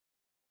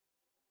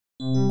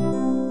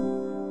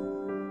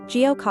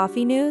Geo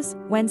Coffee News,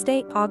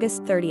 Wednesday,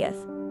 August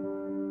 30th.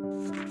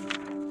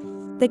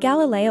 The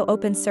Galileo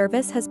Open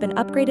service has been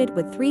upgraded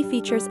with 3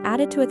 features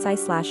added to its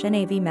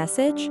I/NAV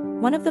message,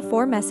 one of the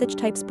 4 message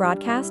types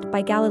broadcast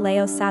by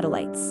Galileo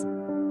satellites.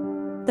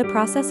 The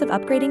process of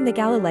upgrading the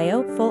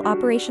Galileo full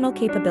operational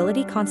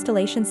capability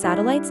constellation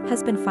satellites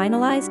has been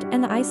finalized,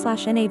 and the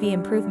I/NAV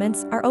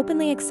improvements are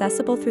openly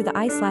accessible through the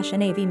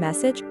I/NAV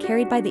message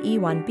carried by the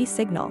E1B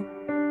signal.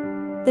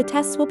 The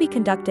tests will be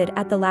conducted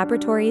at the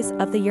laboratories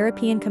of the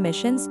European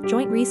Commission's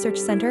Joint Research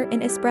Centre in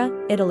Ispra,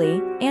 Italy,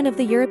 and of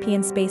the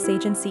European Space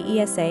Agency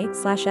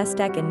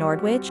ESA/ESTEC in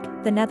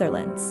Noordwijk, the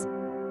Netherlands.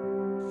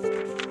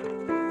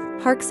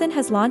 Harksen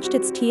has launched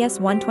its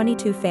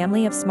TS122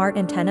 family of smart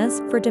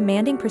antennas for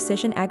demanding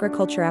precision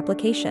agriculture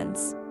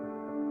applications.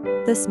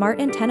 The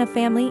smart antenna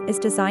family is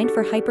designed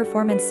for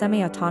high-performance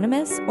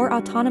semi-autonomous or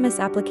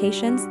autonomous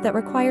applications that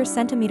require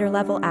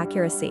centimeter-level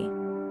accuracy.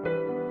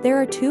 There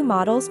are 2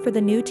 models for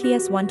the new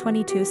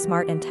TS122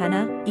 smart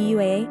antenna,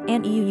 EUA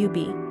and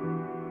EUUB.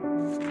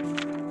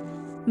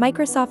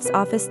 Microsoft's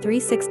Office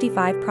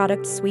 365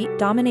 product suite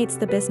dominates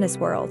the business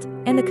world,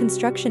 and the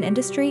construction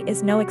industry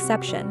is no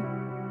exception.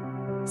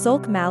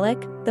 Zulk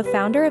Malik, the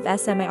founder of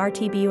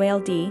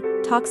SMARTBUALD,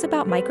 talks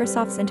about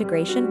Microsoft's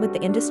integration with the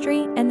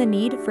industry and the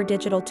need for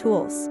digital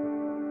tools.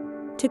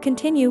 To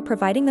continue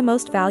providing the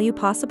most value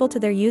possible to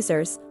their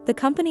users, the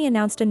company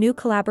announced a new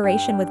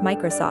collaboration with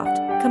Microsoft,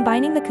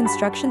 combining the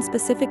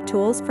construction-specific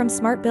tools from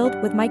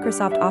SmartBuild with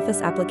Microsoft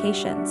Office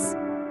applications.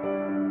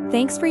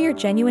 Thanks for your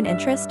genuine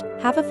interest.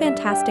 Have a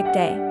fantastic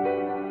day.